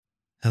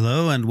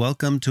Hello and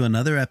welcome to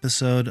another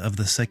episode of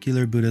the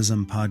Secular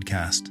Buddhism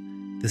Podcast.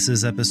 This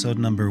is episode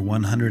number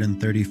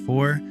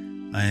 134.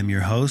 I am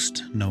your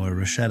host, Noah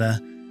Rochetta,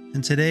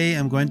 and today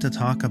I'm going to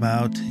talk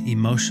about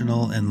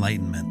emotional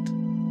enlightenment.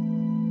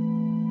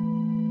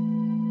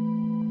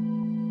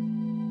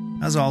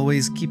 As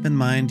always, keep in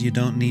mind you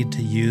don't need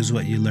to use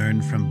what you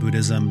learned from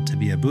Buddhism to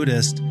be a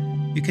Buddhist.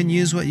 You can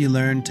use what you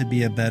learned to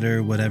be a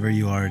better whatever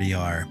you already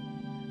are.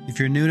 If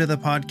you're new to the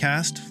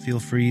podcast, feel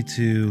free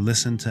to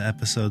listen to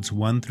episodes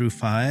 1 through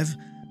 5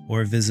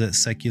 or visit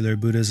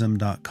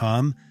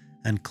secularbuddhism.com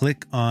and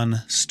click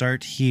on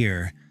Start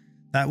Here.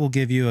 That will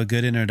give you a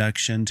good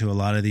introduction to a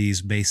lot of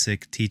these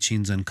basic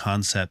teachings and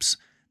concepts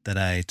that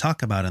I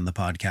talk about in the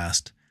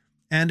podcast.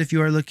 And if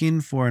you are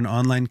looking for an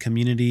online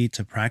community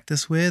to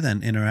practice with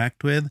and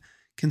interact with,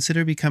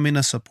 consider becoming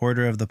a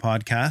supporter of the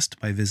podcast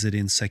by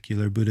visiting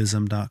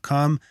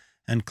secularbuddhism.com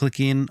and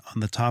clicking on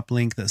the top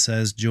link that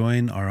says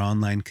Join our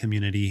online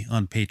community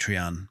on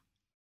Patreon.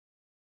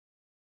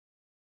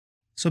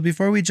 So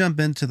before we jump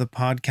into the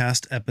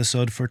podcast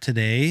episode for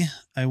today,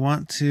 I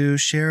want to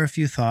share a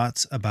few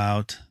thoughts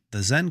about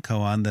the Zen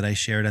koan that I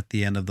shared at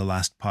the end of the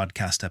last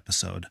podcast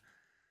episode.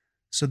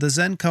 So the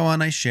Zen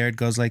koan I shared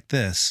goes like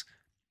this.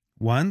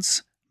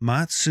 Once,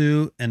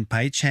 Ma-Tzu and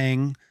Pai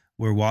Cheng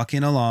were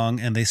walking along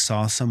and they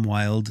saw some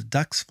wild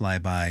ducks fly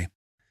by.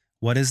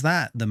 "What is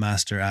that?" the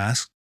master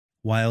asked.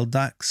 "Wild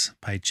ducks,"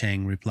 Pai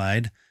Cheng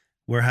replied.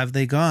 "Where have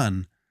they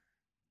gone?"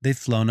 "They've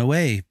flown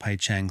away," Pai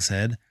Cheng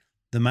said.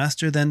 The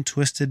master then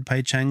twisted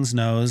Pai Cheng's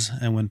nose,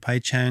 and when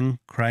Pai Cheng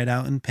cried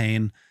out in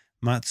pain,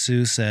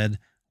 Ma-Tzu said,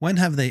 "When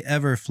have they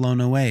ever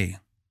flown away?"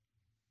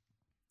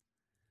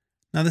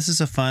 Now this is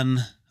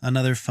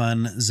another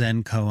fun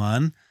Zen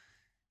koan,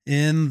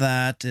 in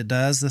that it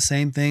does the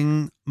same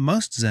thing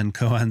most Zen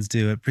koans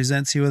do. It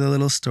presents you with a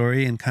little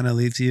story and kind of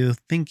leaves you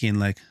thinking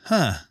like,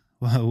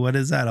 what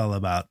is that all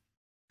about?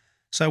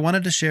 So I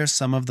wanted to share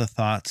some of the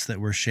thoughts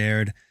that were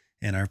shared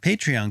in our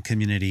Patreon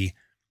community.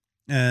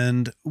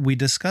 And we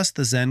discussed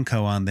the Zen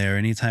koan there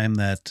anytime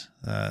that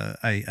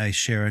I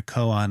share a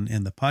koan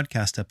in the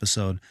podcast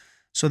episode.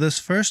 So this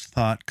first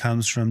thought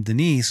comes from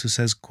Denise, who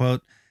says,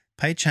 quote,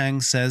 "Pai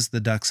Cheng says the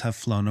ducks have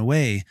flown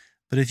away.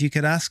 But if you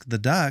could ask the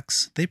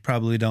ducks, they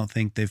probably don't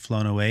think they've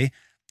flown away.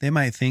 They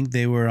might think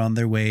they were on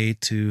their way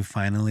to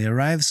finally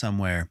arrive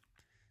somewhere."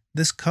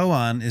 This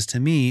koan is to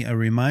me a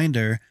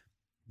reminder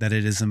that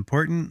it is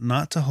important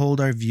not to hold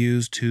our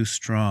views too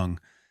strong.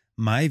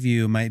 My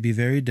view might be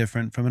very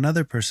different from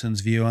another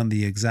person's view on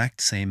the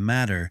exact same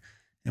matter,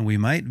 and we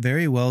might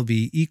very well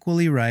be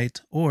equally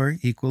right or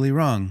equally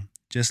wrong,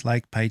 just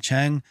like Pai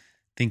Cheng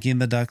thinking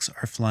the ducks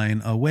are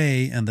flying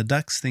away and the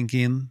ducks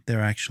thinking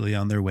they're actually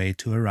on their way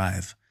to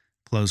arrive.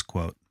 Close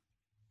quote.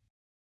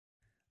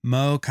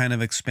 Mo kind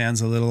of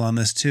expands a little on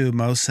this too.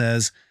 Mo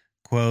says,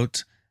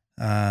 quote,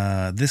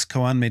 "This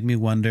koan made me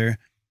wonder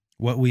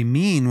what we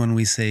mean when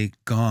we say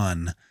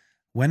gone.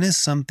 When is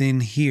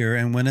something here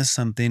and when is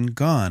something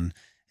gone?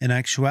 In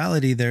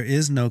actuality, there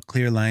is no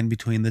clear line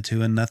between the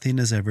two and nothing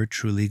is ever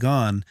truly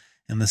gone,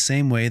 in the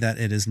same way that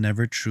it is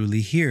never truly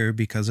here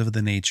because of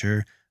the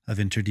nature of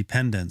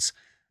interdependence.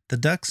 The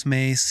ducks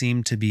may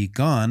seem to be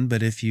gone,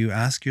 but if you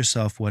ask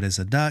yourself what is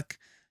a duck,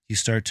 you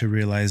start to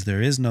realize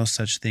there is no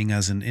such thing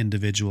as an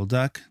individual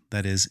duck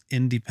that is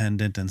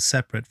independent and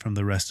separate from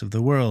the rest of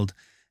the world.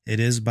 It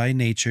is by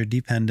nature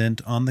dependent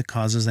on the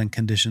causes and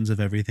conditions of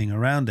everything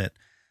around it.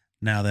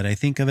 Now that I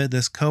think of it,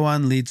 this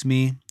koan leads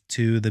me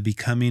to the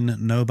Becoming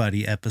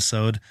Nobody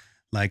episode.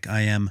 Like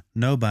I am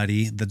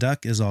nobody, the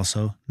duck is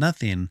also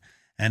nothing,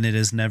 and it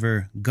is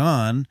never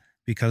gone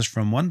because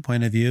from one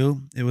point of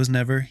view, it was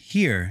never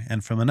here,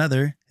 and from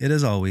another, it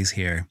is always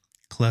here."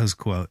 Close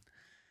quote.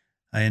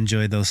 I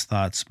enjoyed those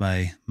thoughts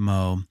by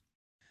Mo.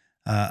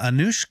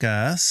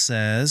 Anushka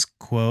says,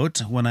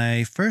 quote, "When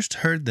I first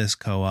heard this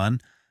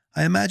koan,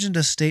 I imagined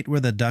a state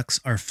where the ducks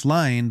are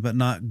flying but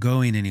not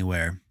going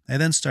anywhere. I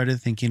then started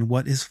thinking,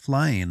 what is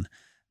flying?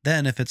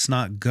 Then if it's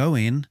not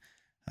going,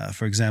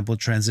 for example,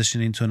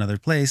 transitioning to another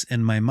place,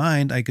 in my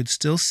mind, I could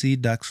still see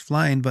ducks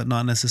flying but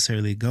not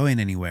necessarily going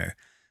anywhere.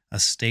 A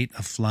state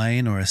of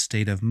flying or a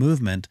state of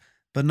movement,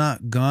 but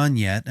not gone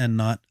yet and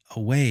not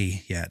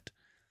away yet.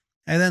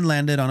 I then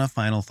landed on a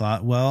final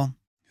thought, well,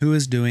 who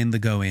is doing the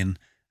going?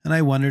 And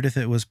I wondered if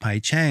it was Pai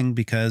Cheng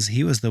because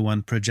he was the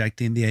one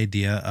projecting the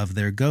idea of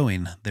their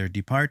going, their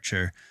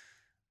departure.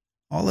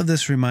 All of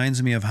this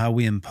reminds me of how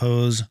we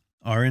impose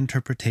our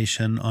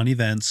interpretation on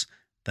events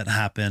that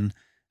happen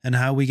and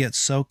how we get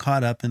so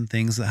caught up in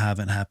things that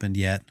haven't happened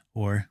yet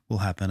or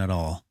will happen at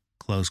all."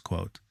 Close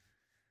quote.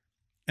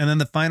 And then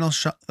the final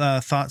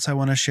thoughts I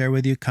want to share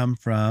with you come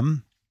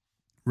from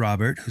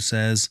Robert, who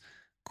says,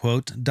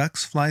 quote,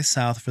 "Ducks fly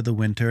south for the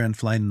winter and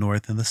fly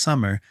north in the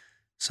summer.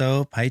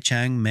 So Pai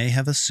Cheng may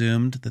have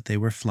assumed that they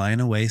were flying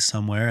away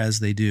somewhere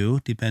as they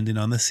do, depending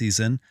on the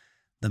season.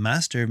 The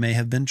master may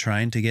have been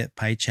trying to get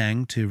Pai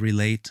Cheng to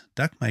relate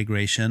duck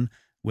migration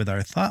with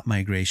our thought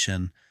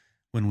migration.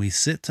 When we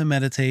sit to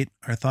meditate,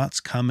 our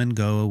thoughts come and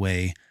go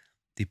away.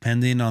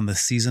 Depending on the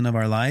season of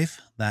our life,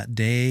 that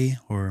day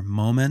or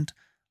moment,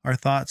 our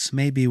thoughts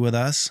may be with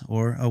us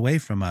or away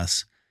from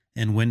us.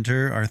 In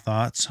winter, our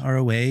thoughts are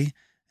away,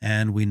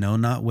 and we know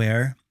not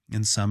where.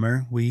 In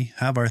summer, we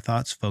have our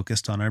thoughts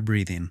focused on our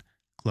breathing."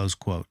 Close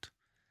quote.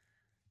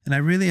 And I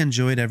really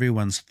enjoyed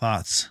everyone's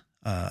thoughts,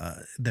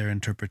 their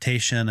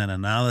interpretation and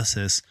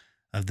analysis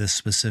of this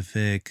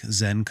specific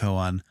Zen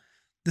koan.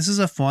 This is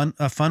a fun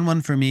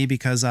one for me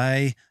because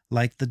I,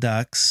 like the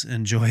ducks,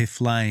 enjoy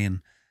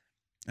flying.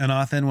 And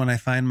often when I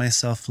find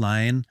myself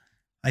flying,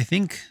 I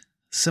think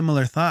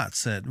similar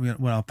thoughts that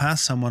when I'll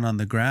pass someone on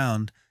the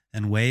ground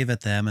and wave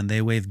at them and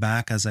they wave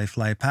back as I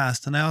fly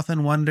past. And I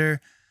often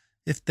wonder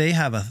if they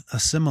have a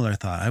similar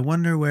thought. I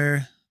wonder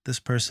where this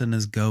person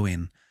is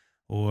going,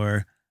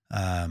 or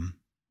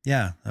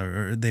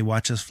or they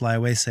watch us fly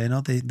away, say,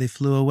 no, they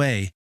flew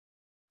away.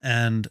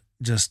 And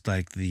just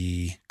like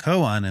the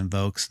koan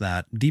invokes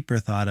that deeper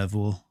thought of,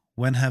 well,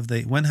 when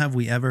have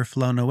we ever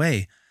flown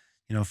away?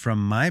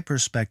 From my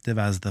perspective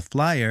as the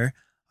flyer,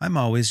 I'm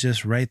always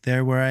just right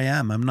there where I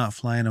am. I'm not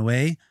flying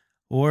away,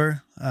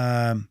 or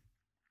I'm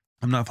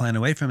not flying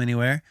away from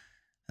anywhere,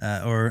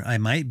 or I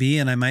might be,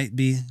 and I might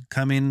be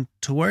coming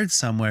towards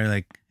somewhere.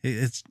 Like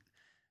it's,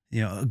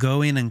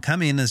 going and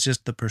coming is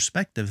just the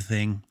perspective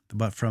thing.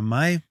 But from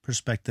my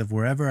perspective,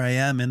 wherever I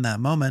am in that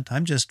moment,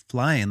 I'm just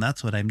flying.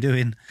 That's what I'm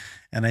doing.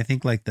 And I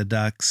think like the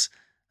ducks,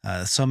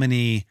 so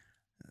many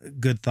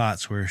good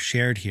thoughts were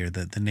shared here,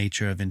 that the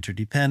nature of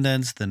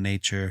interdependence, the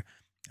nature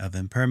of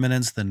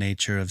impermanence, the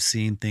nature of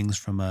seeing things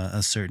from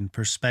a certain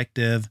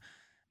perspective.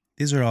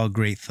 These are all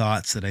great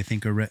thoughts that I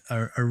think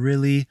are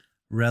really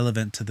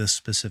relevant to this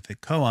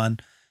specific koan.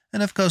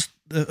 And of course,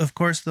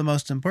 the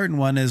most important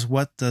one is,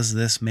 what does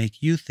this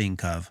make you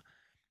think of?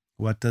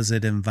 What does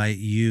it invite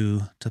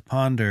you to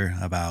ponder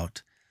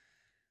about?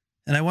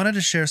 And I wanted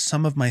to share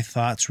some of my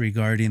thoughts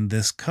regarding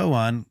this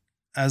koan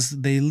as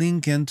they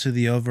link into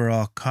the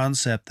overall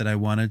concept that I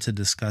wanted to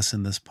discuss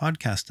in this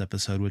podcast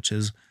episode, which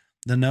is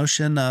the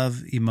notion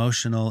of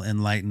emotional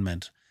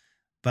enlightenment.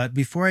 But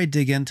before I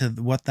dig into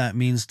what that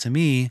means to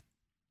me,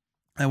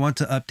 I want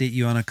to update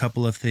you on a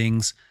couple of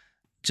things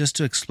just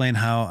to explain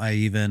how I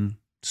even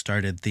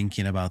started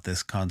thinking about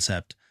this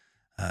concept.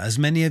 As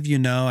many of you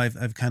know,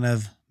 I've kind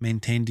of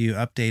maintained you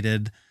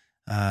updated.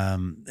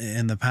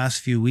 In the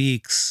past few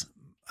weeks,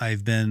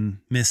 I've been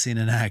missing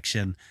in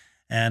action,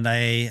 and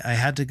I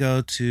had to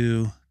go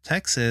to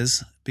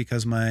Texas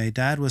because my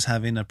dad was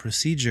having a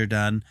procedure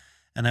done,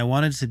 and I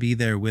wanted to be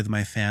there with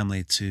my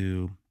family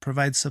to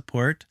provide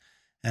support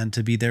and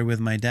to be there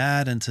with my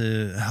dad and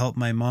to help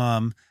my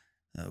mom.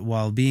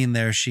 While being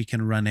there, she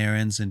can run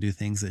errands and do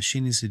things that she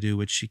needs to do,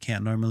 which she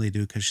can't normally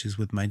do because she's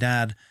with my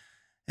dad.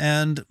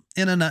 And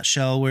in a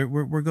nutshell,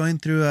 we're going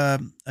through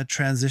a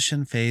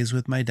transition phase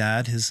with my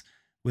dad,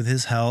 with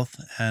his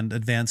health and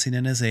advancing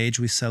in his age.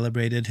 We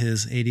celebrated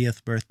his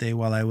 80th birthday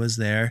while I was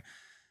there,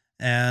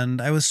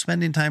 and I was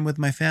spending time with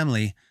my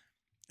family.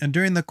 And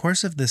during the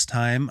course of this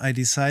time, I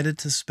decided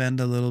to spend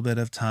a little bit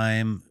of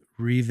time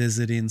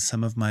revisiting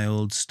some of my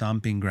old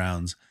stomping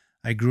grounds.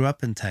 I grew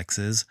up in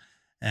Texas,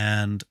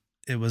 and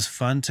it was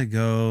fun to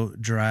go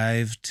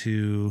drive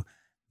to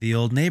the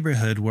old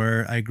neighborhood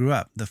where I grew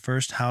up, the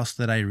first house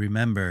that I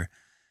remember.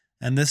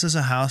 And this is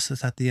a house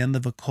that's at the end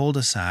of a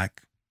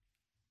cul-de-sac.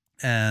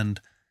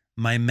 And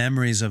my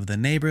memories of the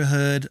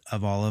neighborhood,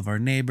 of all of our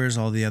neighbors,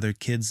 all the other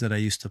kids that I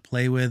used to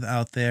play with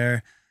out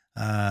there,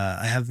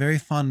 I have very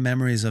fond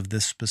memories of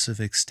this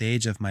specific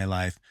stage of my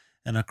life.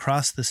 And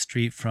across the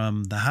street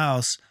from the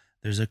house,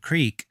 there's a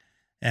creek.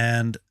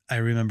 And I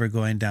remember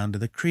going down to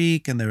the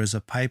creek, and there was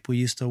a pipe we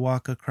used to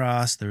walk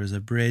across. There was a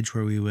bridge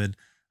where we would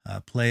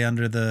play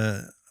under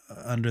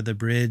the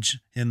bridge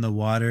in the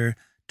water,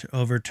 to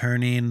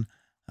overturning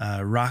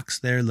rocks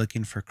there,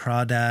 looking for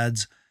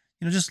crawdads.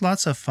 Just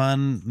lots of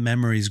fun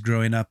memories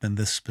growing up in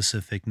this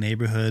specific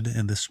neighborhood,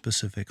 in this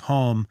specific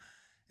home.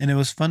 And it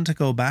was fun to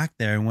go back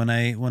there. And when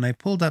I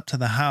pulled up to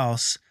the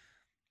house,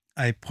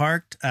 I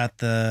parked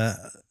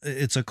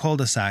it's a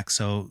cul-de-sac.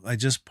 So I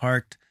just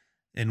parked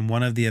in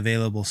one of the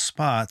available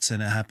spots,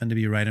 and it happened to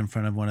be right in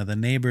front of one of the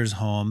neighbors'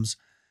 homes.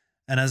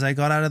 And as I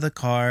got out of the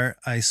car,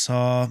 I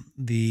saw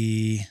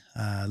the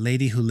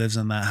lady who lives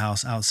in that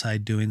house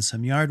outside doing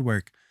some yard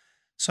work.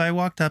 So I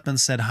walked up and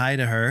said hi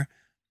to her.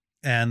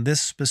 And this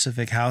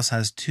specific house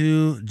has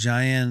two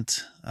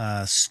giant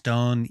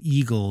stone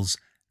eagles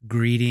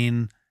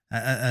greeting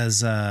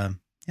as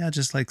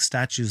just like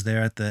statues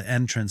there at the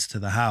entrance to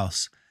the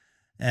house.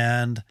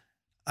 And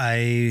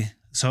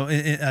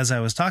as I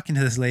was talking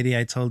to this lady,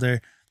 I told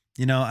her,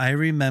 I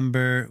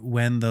remember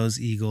when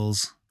those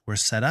eagles were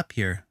set up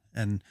here.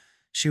 And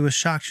she was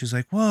shocked. She was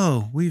like,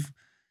 whoa, we've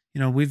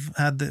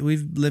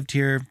lived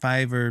here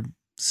 5 or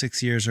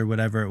 6 years or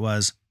whatever it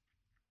was.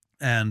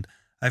 And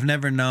I've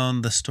never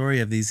known the story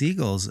of these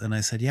eagles. And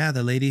I said, yeah,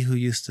 the lady who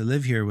used to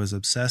live here was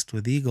obsessed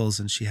with eagles,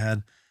 and she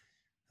had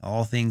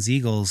all things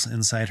eagles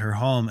inside her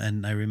home.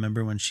 And I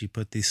remember when she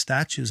put these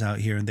statues out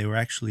here, and they were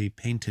actually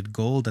painted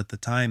gold at the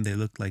time. They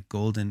looked like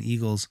golden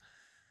eagles.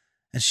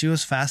 And she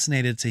was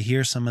fascinated to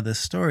hear some of this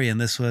story. And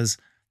this was,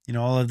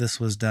 all of this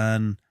was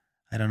done,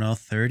 I don't know,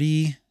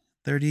 30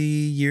 30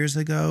 years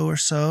ago or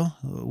so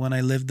when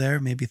I lived there,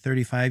 maybe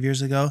 35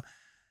 years ago.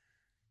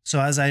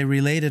 So as I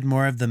related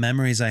more of the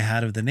memories I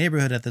had of the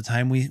neighborhood at the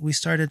time, we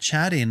started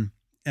chatting,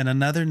 and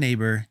another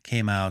neighbor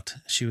came out.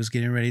 She was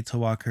getting ready to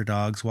walk her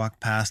dogs, walked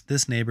past.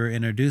 This neighbor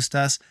introduced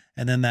us,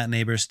 and then that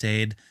neighbor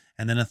stayed,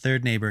 and then a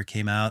third neighbor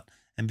came out.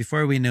 And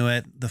before we knew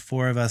it, the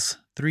four of us,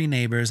 three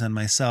neighbors and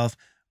myself,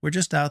 were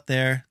just out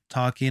there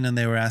talking, and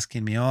they were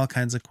asking me all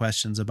kinds of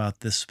questions about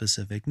this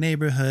specific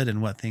neighborhood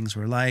and what things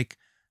were like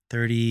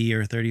 30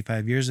 or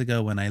 35 years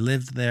ago when I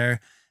lived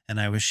there. And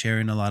I was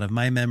sharing a lot of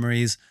my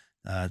memories,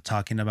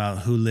 talking about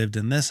who lived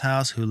in this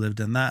house, who lived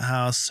in that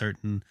house,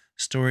 certain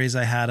stories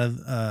I had of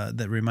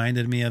that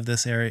reminded me of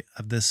this area,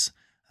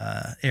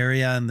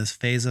 and this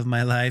phase of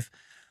my life.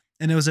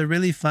 And it was a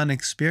really fun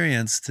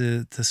experience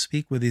to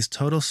speak with these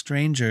total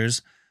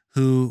strangers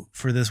who,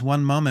 for this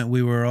one moment,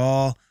 we were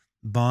all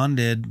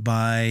bonded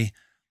by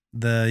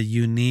the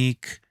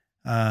unique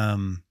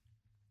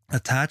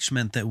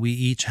attachment that we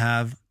each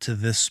have to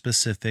this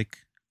specific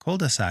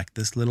cul-de-sac,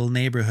 this little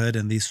neighborhood,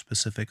 and these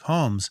specific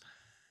homes.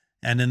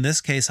 And in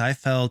this case, I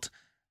felt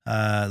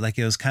like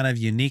it was kind of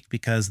unique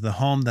because the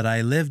home that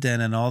I lived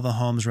in and all the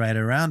homes right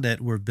around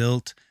it were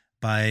built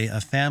by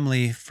a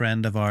family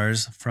friend of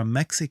ours from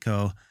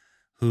Mexico,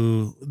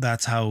 who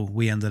that's how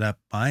we ended up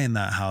buying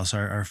that house.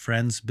 Our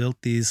friends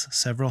built these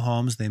several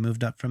homes. They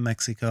moved up from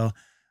Mexico,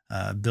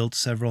 built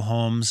several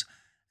homes,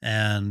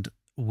 and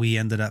we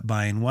ended up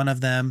buying one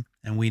of them,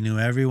 and we knew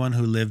everyone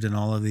who lived in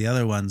all of the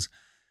other ones.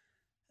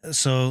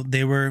 So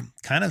they were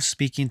kind of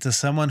speaking to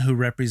someone who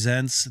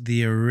represents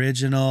the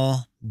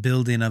original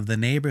building of the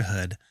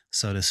neighborhood,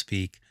 so to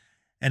speak.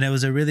 And it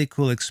was a really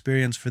cool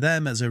experience for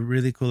them. It was a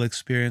really cool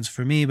experience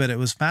for me, but it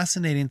was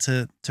fascinating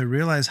to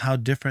realize how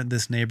different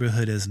this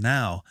neighborhood is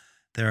now.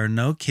 There are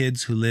no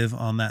kids who live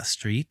on that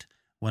street.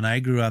 When I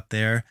grew up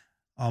there,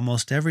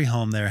 almost every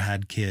home there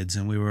had kids,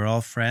 and we were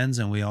all friends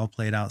and we all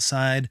played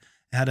outside.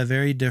 It had a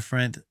very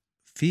different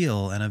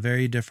feel and a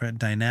very different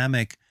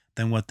dynamic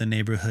than what the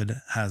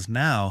neighborhood has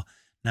now.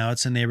 Now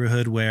it's a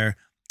neighborhood where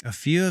a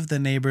few of the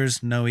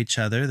neighbors know each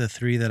other, the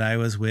three that I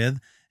was with,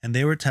 and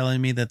they were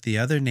telling me that the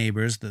other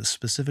neighbors,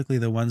 specifically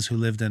the ones who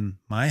lived in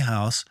my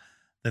house,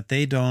 that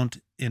they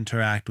don't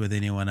interact with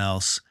anyone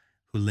else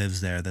who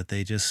lives there, that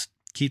they just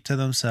keep to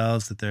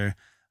themselves, that they're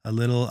a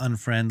little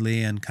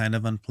unfriendly and kind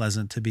of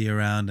unpleasant to be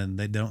around, and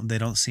they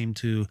don't seem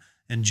to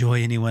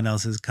enjoy anyone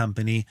else's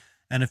company.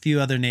 And a few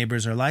other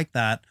neighbors are like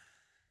that.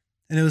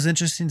 And it was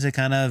interesting to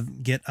kind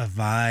of get a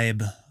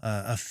vibe,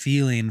 a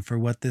feeling for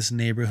what this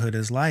neighborhood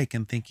is like,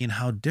 and thinking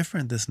how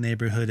different this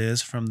neighborhood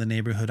is from the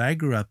neighborhood I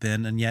grew up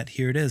in. And yet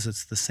here it is.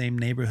 It's the same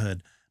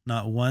neighborhood.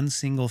 Not one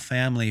single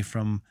family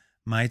from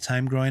my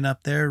time growing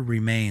up there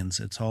remains.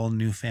 It's all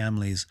new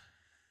families.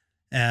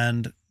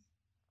 And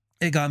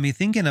it got me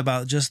thinking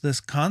about just this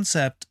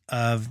concept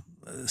of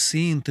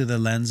seeing through the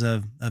lens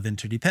of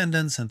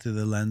interdependence and through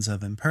the lens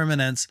of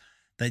impermanence,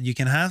 that you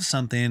can have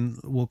something,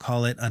 we'll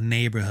call it a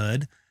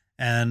neighborhood.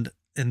 And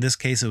in this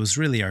case, it was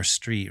really our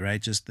street,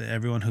 right? Just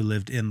everyone who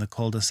lived in the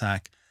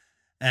cul-de-sac.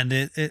 And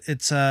it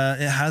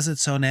has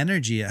its own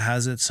energy. It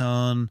has its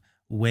own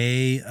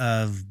way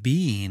of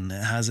being.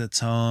 It has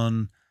its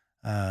own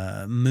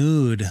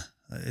mood,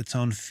 its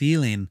own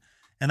feeling.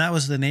 And that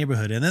was the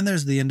neighborhood. And then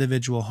there's the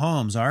individual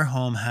homes. Our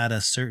home had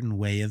a certain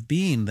way of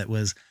being that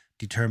was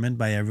determined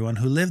by everyone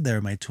who lived there.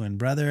 My twin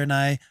brother and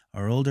I,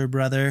 our older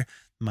brother,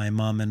 my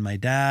mom and my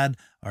dad,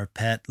 our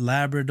pet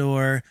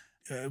Labrador.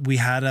 We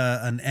had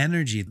an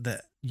energy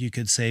that you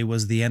could say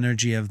was the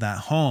energy of that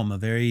home.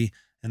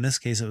 In this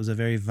case, it was a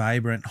very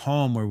vibrant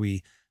home where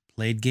we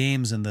played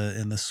games in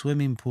the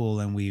swimming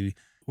pool, and we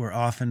were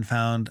often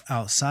found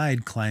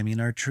outside climbing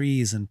our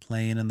trees and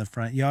playing in the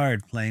front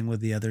yard, playing with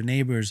the other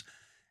neighbors.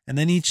 And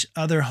then each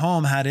other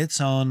home had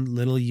its own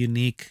little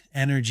unique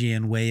energy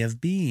and way of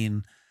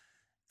being.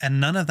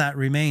 And none of that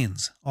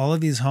remains. All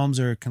of these homes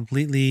are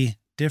completely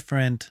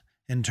different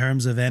in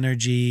terms of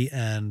energy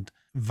and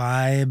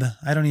vibe.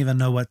 I don't even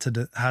know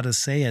how to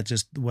say it.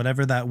 Just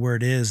whatever that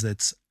word is,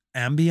 that's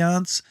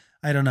ambiance.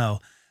 I don't know,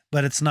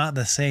 but it's not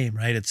the same,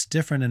 right? It's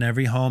different in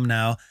every home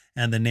now.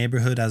 And the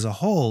neighborhood as a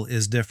whole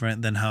is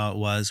different than how it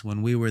was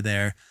when we were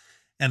there.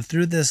 And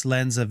through this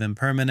lens of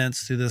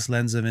impermanence, through this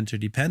lens of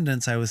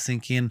interdependence, I was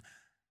thinking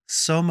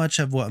so much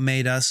of what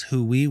made us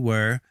who we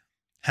were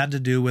had to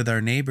do with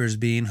our neighbors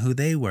being who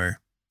they were.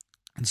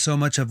 And so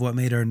much of what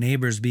made our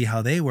neighbors be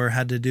how they were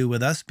had to do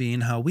with us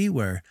being how we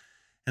were.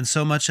 And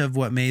so much of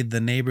what made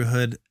the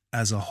neighborhood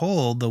as a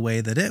whole the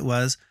way that it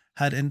was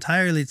had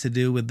entirely to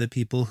do with the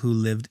people who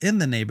lived in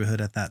the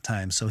neighborhood at that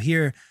time. So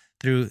here,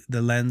 through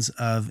the lens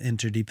of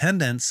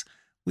interdependence,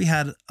 we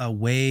had a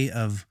way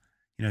of,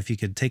 if you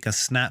could take a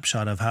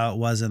snapshot of how it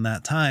was in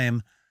that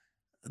time,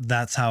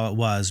 that's how it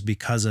was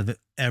because of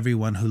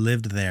everyone who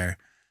lived there.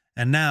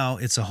 And now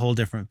it's a whole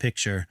different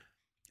picture.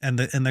 And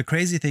the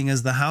crazy thing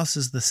is the house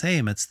is the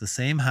same. It's the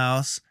same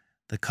house.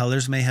 The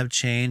colors may have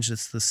changed.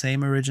 It's the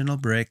same original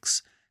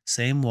bricks,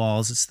 same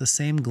walls. It's the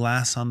same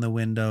glass on the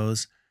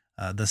windows.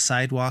 The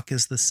sidewalk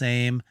is the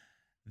same.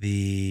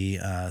 The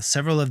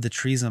several of the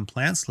trees and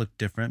plants look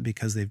different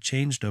because they've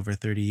changed over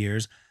 30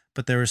 years,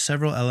 but there were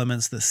several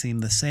elements that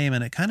seemed the same,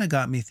 and it kind of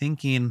got me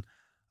thinking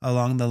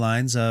along the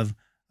lines of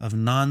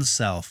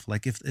non-self.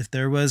 Like if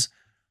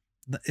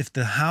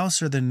the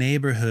house or the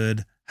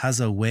neighborhood has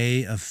a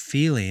way of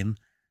feeling,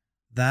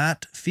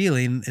 that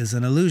feeling is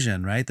an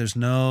illusion, right? There's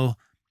no,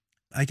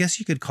 I guess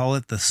you could call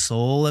it the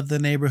soul of the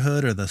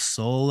neighborhood or the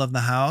soul of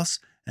the house,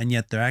 and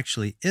yet there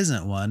actually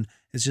isn't one.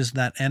 It's just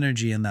that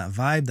energy and that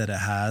vibe that it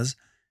has,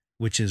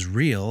 which is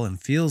real and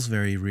feels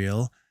very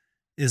real,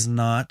 is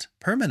not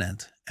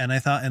permanent. And I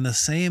thought in the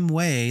same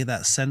way,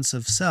 that sense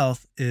of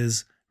self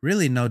is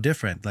really no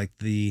different. Like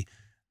the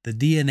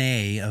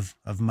DNA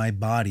of my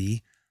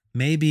body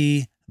may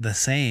be the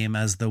same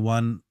as the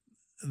one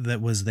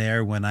that was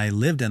there when I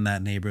lived in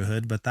that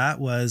neighborhood, but that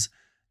was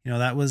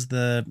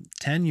the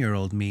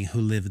 10-year-old me who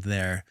lived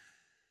there.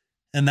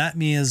 And that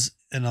me is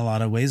in a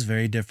lot of ways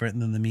very different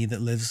than the me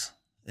that lives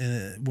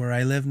where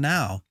I live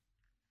now.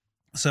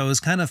 So it was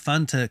kind of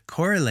fun to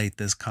correlate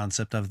this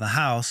concept of the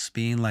house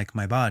being like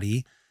my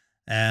body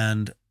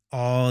and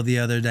all the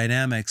other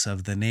dynamics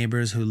of the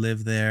neighbors who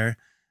live there.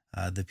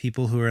 The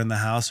people who are in the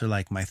house are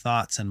like my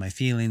thoughts and my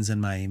feelings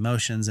and my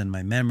emotions and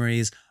my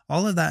memories.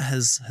 All of that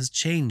has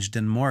changed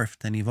and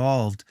morphed and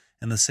evolved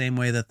in the same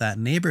way that that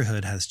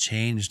neighborhood has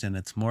changed and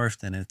it's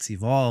morphed and it's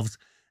evolved.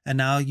 And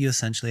now you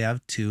essentially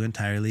have two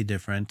entirely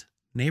different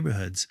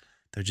neighborhoods.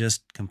 They're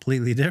just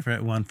completely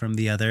different one from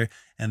the other.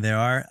 And there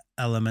are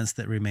elements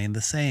that remain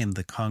the same,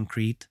 the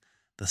concrete,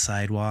 the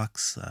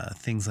sidewalks,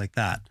 things like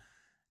that.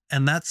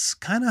 And that's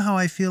kind of how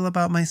I feel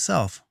about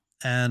myself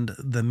and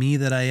the me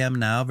that I am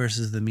now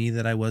versus the me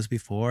that I was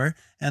before,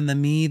 and the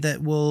me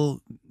that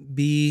will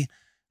be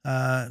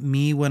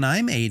me when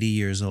I'm 80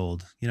 years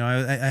old.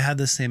 I had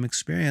the same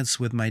experience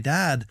with my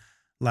dad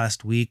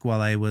last week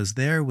while I was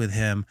there with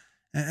him.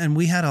 And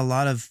we had a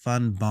lot of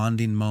fun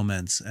bonding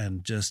moments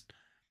and just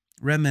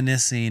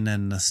reminiscing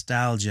and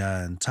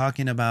nostalgia and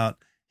talking about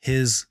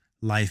his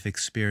life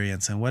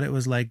experience and what it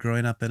was like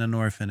growing up in an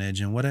orphanage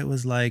and what it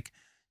was like,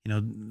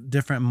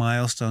 different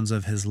milestones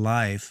of his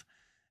life.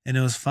 And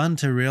it was fun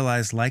to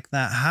realize, like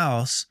that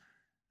house,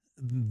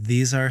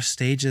 these are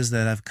stages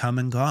that have come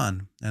and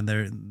gone, and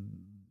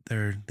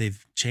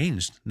they've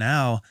changed.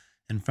 Now,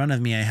 in front of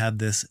me, I had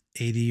this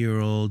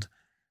 80-year-old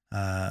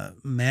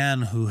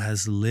man who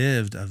has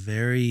lived a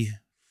very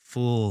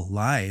full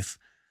life,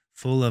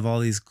 full of all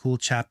these cool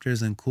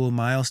chapters and cool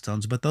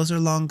milestones, but those are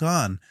long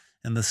gone.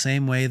 In the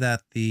same way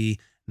that the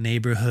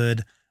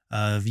neighborhood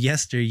of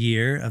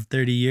yesteryear, of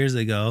 30 years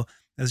ago,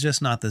 is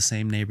just not the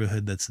same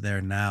neighborhood that's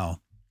there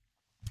now.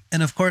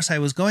 And of course, I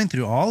was going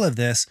through all of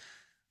this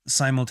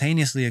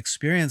simultaneously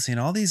experiencing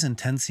all these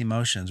intense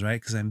emotions, right?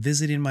 Because I'm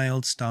visiting my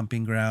old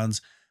stomping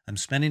grounds. I'm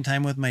spending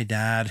time with my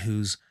dad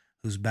who's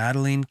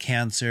battling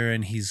cancer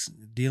and he's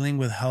dealing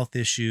with health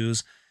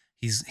issues.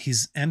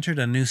 He's entered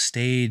a new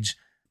stage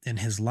in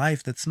his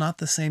life that's not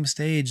the same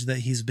stage that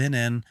he's been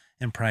in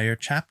prior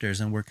chapters.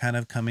 And we're kind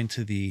of coming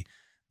to the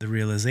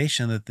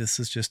realization that this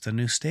is just a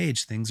new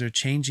stage. Things are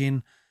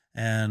changing,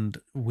 and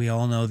we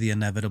all know the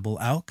inevitable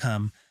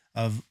outcome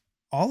of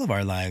all of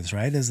our lives,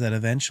 right? Is that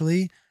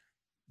eventually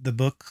the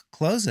book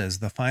closes,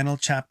 the final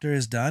chapter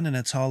is done, and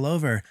it's all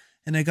over.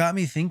 And it got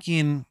me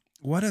thinking,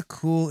 what a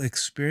cool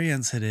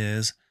experience it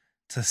is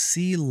to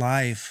see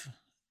life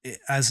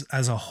as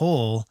a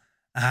whole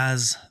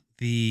as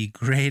the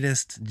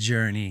greatest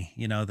journey,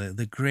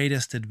 the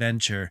greatest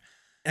adventure.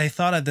 I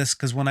thought of this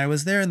because when I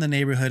was there in the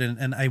neighborhood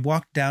and I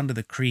walked down to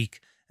the creek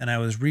and I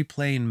was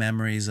replaying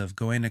memories of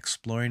going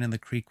exploring in the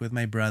creek with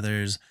my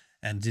brothers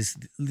and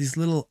just these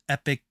little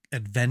epic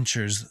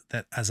adventures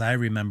that, as I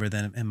remember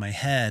them in my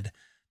head,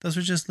 those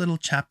were just little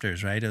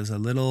chapters, right? It was a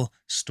little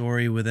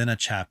story within a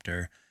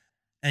chapter.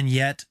 And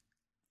yet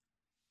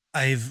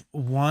I've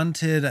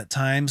wanted at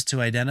times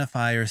to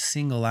identify or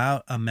single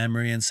out a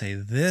memory and say,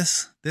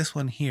 this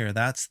one here,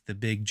 that's the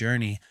big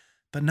journey.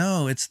 But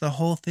no, it's the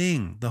whole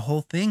thing. The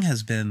whole thing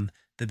has been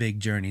the big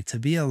journey. To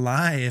be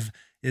alive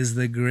is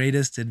the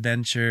greatest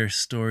adventure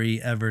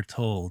story ever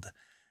told.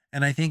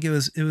 And I think it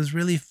was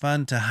really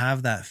fun to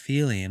have that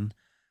feeling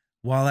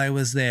while I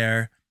was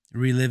there,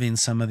 reliving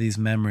some of these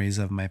memories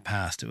of my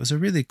past. It was a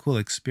really cool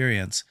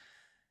experience.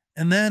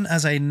 And then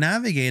as I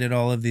navigated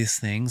all of these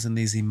things and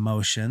these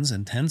emotions,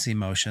 intense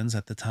emotions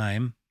at the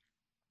time,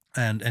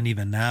 and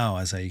even now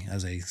as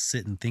I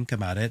sit and think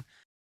about it,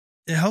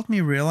 it helped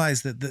me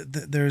realize that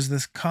there's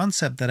this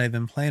concept that I've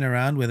been playing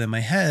around with in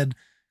my head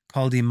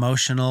called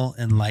emotional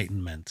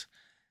enlightenment.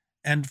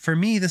 And for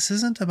me, this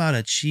isn't about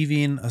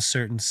achieving a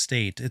certain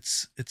state.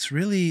 It's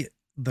really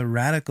the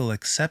radical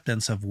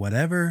acceptance of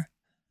whatever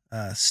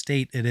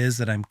state it is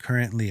that I'm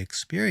currently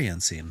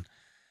experiencing.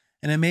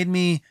 And it made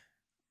me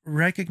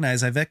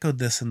recognize, I've echoed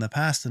this in the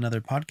past in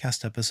other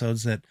podcast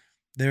episodes, that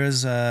there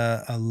is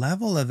a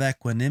level of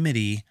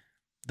equanimity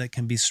that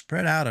can be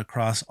spread out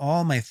across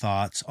all my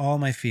thoughts, all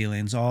my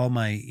feelings, all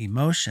my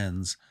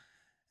emotions.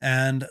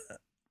 And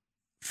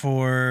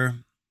for,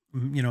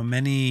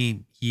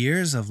 many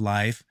years of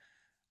life,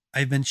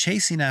 I've been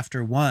chasing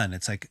after one.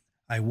 It's like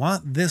I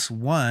want this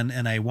one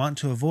and I want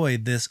to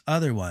avoid this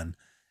other one.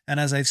 And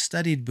as I've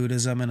studied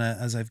Buddhism and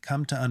as I've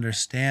come to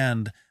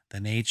understand the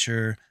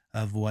nature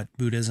of what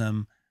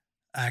Buddhism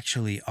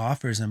actually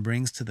offers and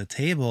brings to the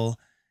table,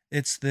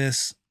 it's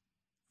this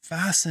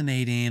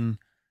fascinating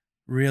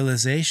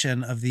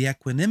realization of the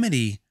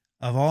equanimity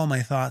of all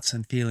my thoughts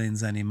and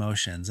feelings and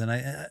emotions.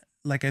 And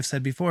like I've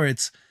said before,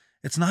 it's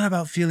not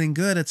about feeling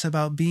good. It's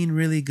about being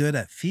really good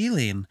at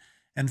feeling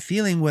and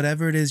feeling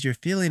whatever it is you're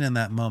feeling in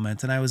that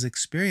moment. And I was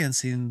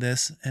experiencing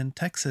this in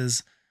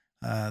Texas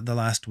the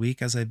last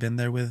week as I've been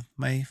there with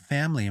my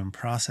family and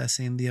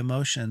processing the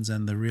emotions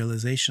and the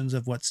realizations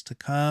of what's to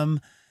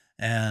come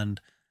and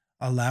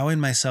allowing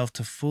myself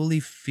to fully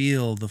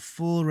feel the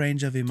full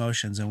range of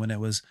emotions. And when it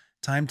was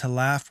time to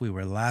laugh, we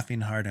were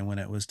laughing hard. And when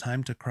it was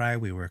time to cry,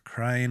 we were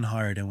crying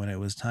hard. And when it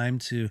was time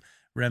to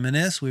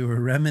reminisce, we were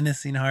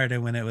reminiscing hard.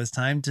 And when it was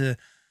time to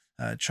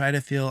try to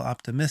feel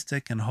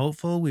optimistic and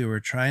hopeful, we were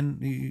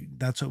trying,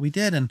 that's what we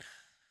did. And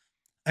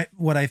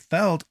what I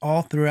felt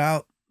all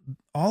throughout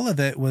all of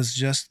it was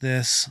just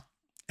this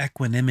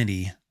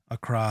equanimity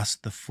across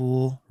the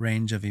full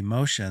range of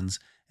emotions.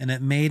 And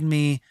it made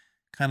me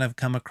kind of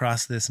come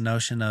across this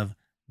notion of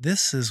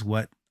this is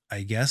what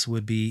I guess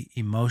would be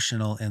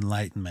emotional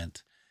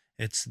enlightenment.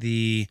 It's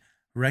the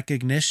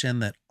recognition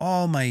that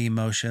all my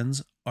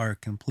emotions are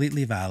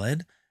completely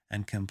valid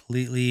and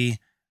completely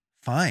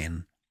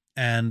fine.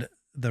 And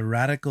the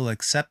radical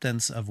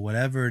acceptance of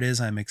whatever it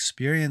is I'm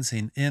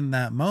experiencing in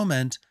that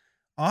moment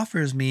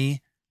offers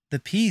me the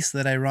peace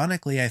that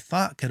ironically I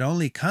thought could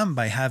only come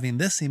by having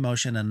this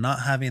emotion and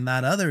not having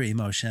that other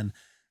emotion.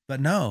 But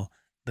no,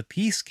 the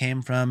peace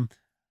came from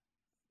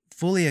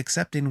fully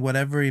accepting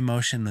whatever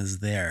emotion is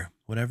there,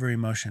 whatever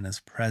emotion is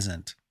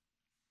present.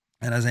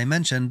 And as I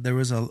mentioned, there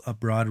was a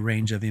broad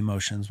range of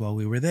emotions while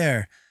we were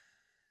there.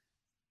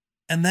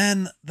 And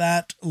then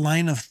that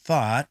line of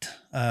thought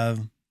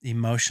of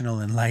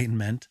emotional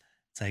enlightenment,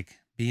 it's like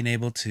being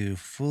able to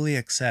fully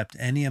accept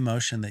any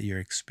emotion that you're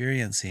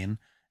experiencing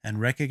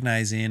and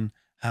recognizing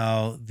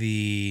how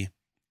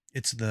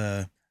it's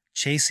the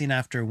chasing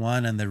after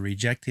one and the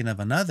rejecting of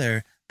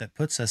another that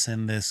puts us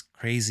in this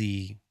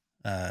crazy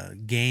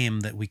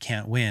game that we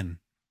can't win.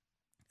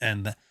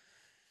 And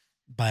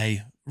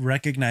by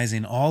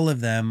recognizing all of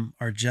them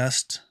are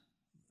just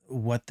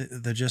what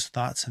they're just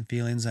thoughts and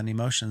feelings and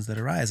emotions that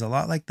arise, a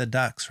lot like the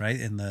ducks, right?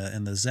 In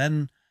the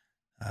Zen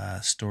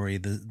story,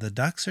 the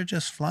ducks are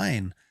just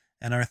flying,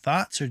 and our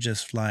thoughts are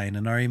just flying,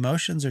 and our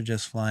emotions are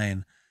just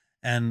flying.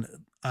 And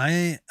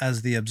I,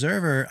 as the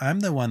observer,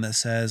 I'm the one that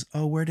says,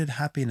 "Oh, where did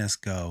happiness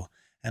go?"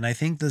 And I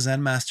think the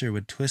Zen master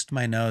would twist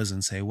my nose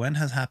and say, "When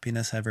has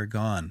happiness ever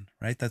gone?"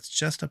 Right? That's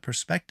just a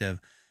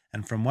perspective.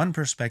 And from one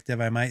perspective,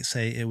 I might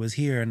say it was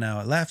here and now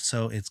it left,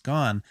 so it's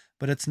gone,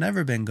 but it's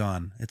never been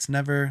gone. It's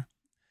never,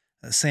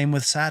 same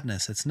with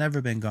sadness. It's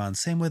never been gone.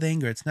 Same with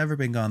anger. It's never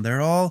been gone.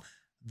 They're all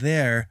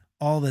there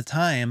all the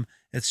time.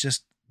 It's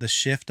just the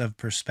shift of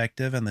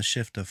perspective and the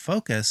shift of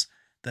focus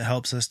that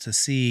helps us to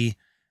see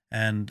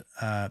and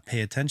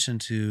pay attention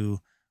to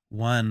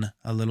one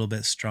a little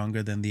bit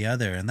stronger than the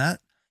other. And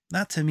that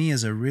to me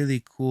is a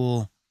really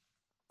cool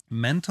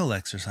mental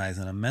exercise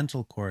and a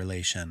mental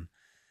correlation.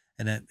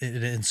 And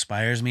it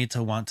inspires me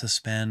to want to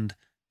spend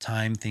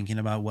time thinking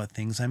about what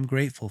things I'm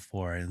grateful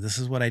for. And this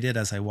is what I did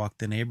as I walked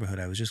the neighborhood.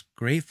 I was just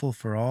grateful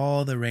for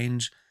all the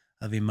range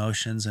of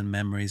emotions and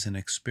memories and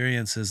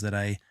experiences that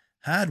I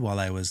had while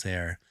I was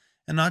there.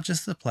 And not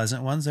just the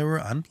pleasant ones, there were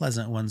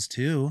unpleasant ones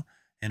too.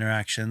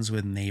 Interactions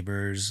with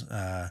neighbors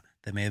that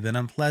may have been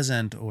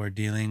unpleasant, or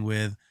dealing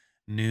with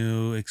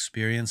new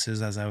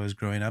experiences as I was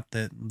growing up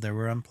that there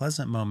were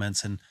unpleasant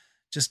moments. And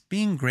just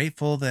being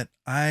grateful that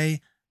I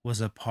was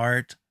a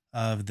part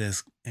of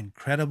this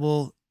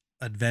incredible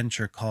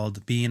adventure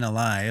called being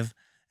alive.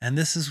 And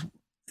this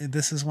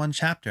is one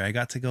chapter. I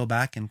got to go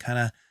back and kind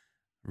of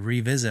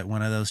revisit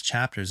one of those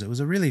chapters. It was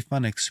a really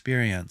fun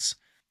experience.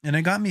 And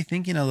it got me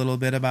thinking a little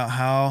bit about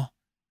how,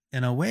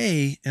 in a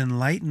way,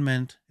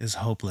 enlightenment is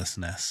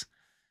hopelessness.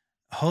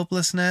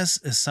 Hopelessness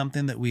is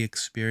something that we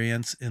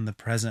experience in the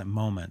present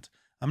moment.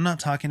 I'm not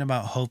talking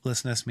about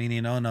hopelessness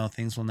meaning, oh no,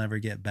 things will never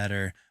get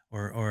better,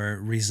 or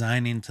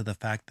resigning to the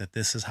fact that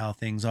this is how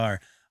things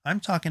are. I'm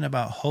talking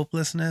about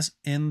hopelessness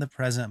in the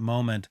present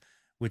moment,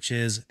 which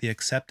is the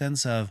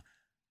acceptance of,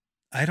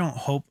 I don't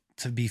hope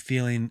to be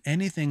feeling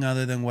anything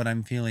other than what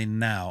I'm feeling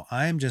now.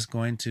 I'm just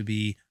going to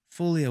be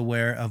fully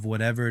aware of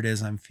whatever it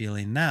is I'm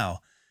feeling now.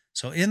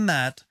 So in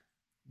that,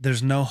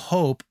 there's no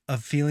hope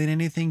of feeling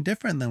anything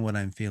different than what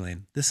I'm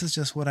feeling. This is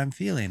just what I'm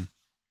feeling.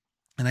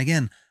 And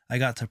again, I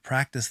got to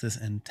practice this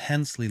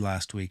intensely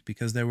last week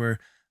because there were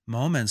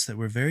moments that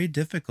were very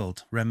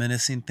difficult,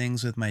 reminiscing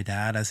things with my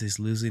dad as he's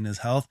losing his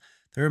health.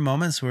 There were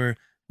moments where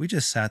we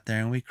just sat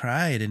there and we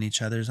cried in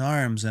each other's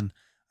arms. And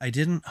I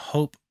didn't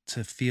hope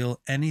to feel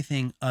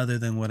anything other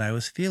than what I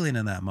was feeling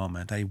in that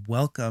moment. I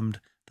welcomed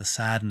the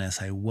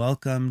sadness. I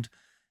welcomed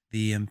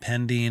the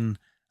impending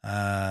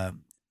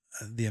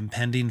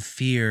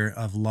fear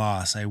of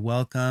loss. I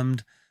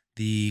welcomed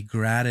the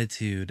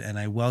gratitude, and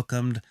I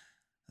welcomed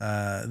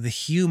the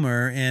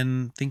humor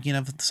in thinking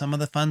of some of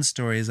the fun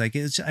stories. Like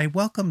I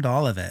welcomed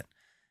all of it.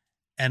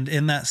 And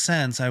in that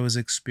sense, I was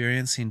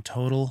experiencing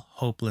total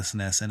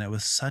hopelessness, and it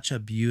was such a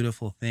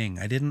beautiful thing.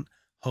 I didn't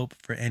hope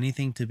for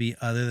anything to be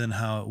other than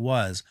how it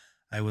was.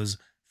 I was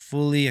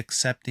fully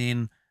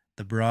accepting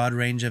the broad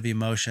range of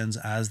emotions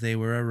as they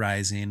were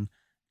arising,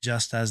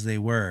 just as they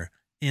were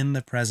in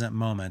the present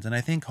moment. And I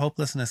think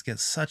hopelessness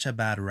gets such a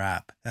bad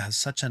rap. It has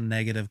such a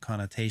negative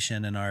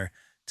connotation in our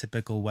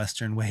typical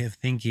Western way of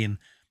thinking.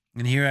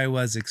 And here I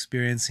was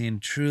experiencing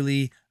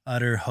truly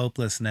utter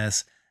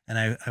hopelessness.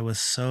 And I was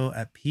so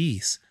at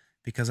peace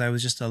because I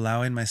was just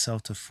allowing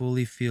myself to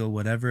fully feel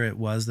whatever it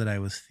was that I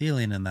was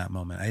feeling in that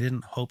moment. I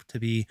didn't hope to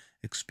be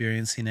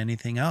experiencing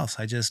anything else.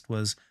 I just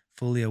was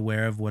fully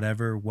aware of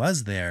whatever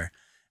was there.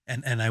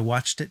 And I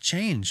watched it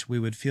change. We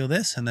would feel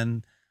this, and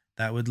then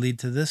that would lead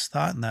to this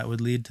thought, and that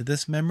would lead to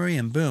this memory.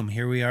 And boom,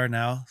 here we are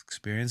now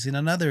experiencing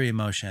another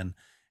emotion.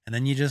 And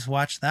then you just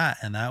watch that,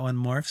 and that one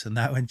morphs, and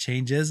that one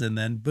changes, and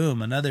then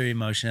boom, another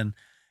emotion.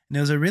 And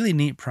it was a really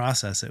neat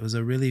process. It was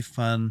a really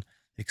fun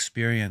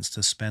experience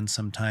to spend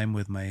some time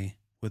with my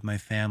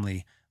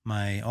family.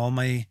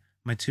 My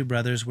two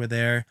brothers were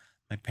there,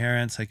 my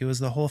parents, like it was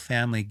the whole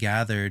family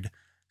gathered,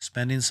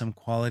 spending some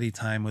quality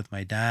time with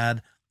my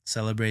dad,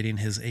 celebrating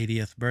his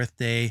 80th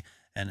birthday,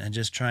 and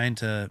just trying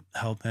to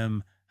help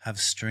him have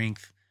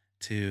strength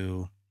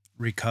to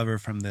recover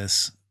from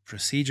this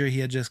procedure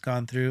he had just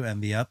gone through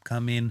and the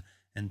upcoming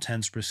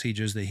intense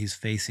procedures that he's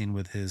facing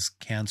with his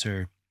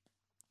cancer.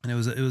 And it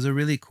was a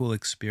really cool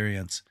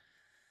experience.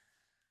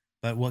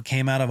 But what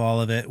came out of all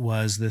of it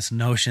was this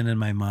notion in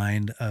my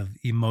mind of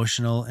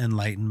emotional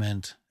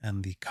enlightenment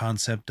and the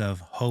concept of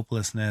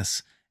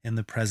hopelessness in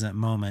the present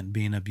moment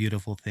being a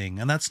beautiful thing.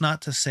 And that's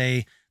not to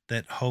say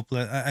that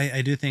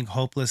I do think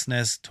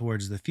hopelessness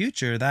towards the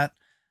future, that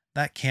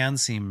can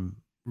seem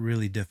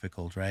really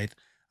difficult, right?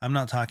 I'm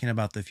not talking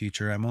about the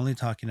future. I'm only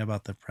talking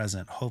about the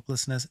present.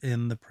 Hopelessness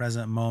in the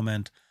present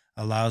moment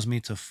allows me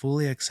to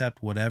fully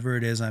accept whatever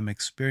it is I'm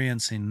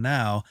experiencing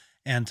now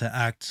and to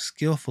act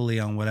skillfully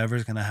on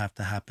whatever's going to have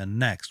to happen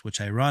next,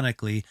 which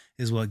ironically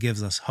is what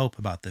gives us hope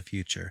about the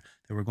future,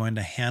 that we're going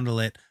to handle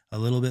it a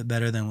little bit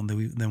better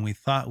than we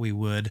thought we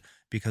would,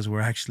 because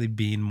we're actually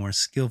being more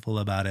skillful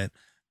about it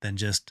than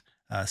just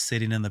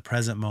sitting in the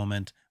present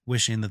moment,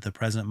 wishing that the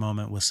present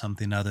moment was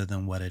something other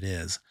than what it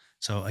is.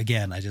 So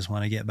again, I just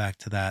want to get back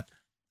to that,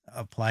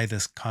 apply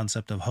this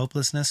concept of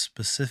hopelessness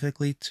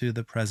specifically to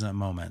the present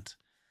moment.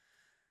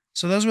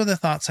 So those were the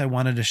thoughts I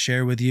wanted to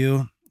share with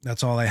you.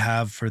 That's all I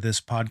have for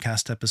this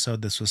podcast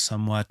episode. This was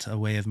somewhat a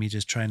way of me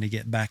just trying to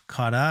get back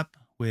caught up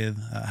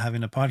with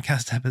having a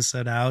podcast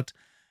episode out.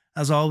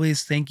 As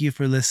always, thank you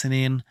for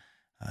listening.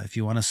 If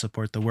you want to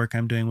support the work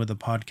I'm doing with the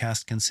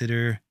podcast,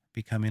 consider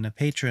becoming a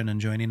patron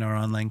and joining our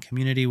online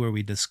community where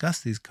we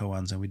discuss these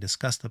koans and we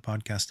discuss the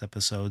podcast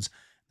episodes.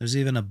 There's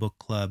even a book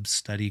club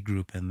study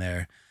group in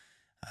there.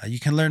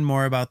 You can learn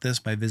more about this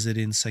by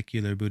visiting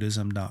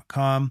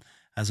secularbuddhism.com.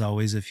 As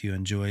always, if you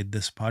enjoyed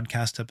this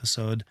podcast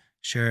episode,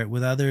 share it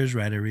with others,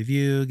 write a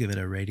review, give it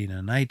a rating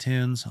on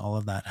iTunes. All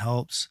of that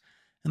helps.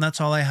 And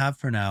that's all I have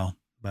for now.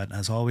 But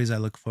as always, I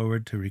look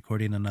forward to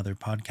recording another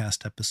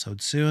podcast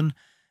episode soon.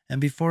 And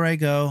before I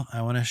go,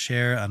 I want to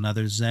share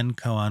another Zen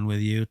koan with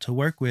you to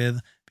work with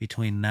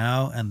between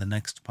now and the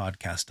next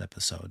podcast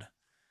episode.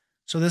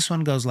 So this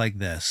one goes like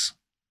this.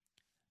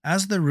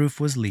 As the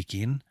roof was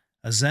leaking,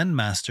 a Zen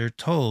master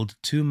told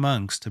two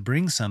monks to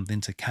bring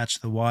something to catch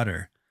the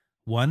water.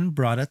 One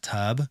brought a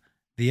tub,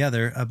 the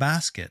other a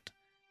basket.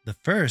 The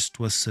first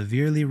was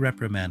severely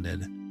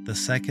reprimanded, the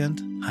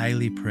second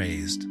highly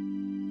praised.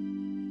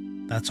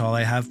 That's all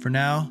I have for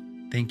now.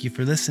 Thank you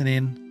for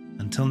listening.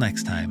 Until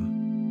next time.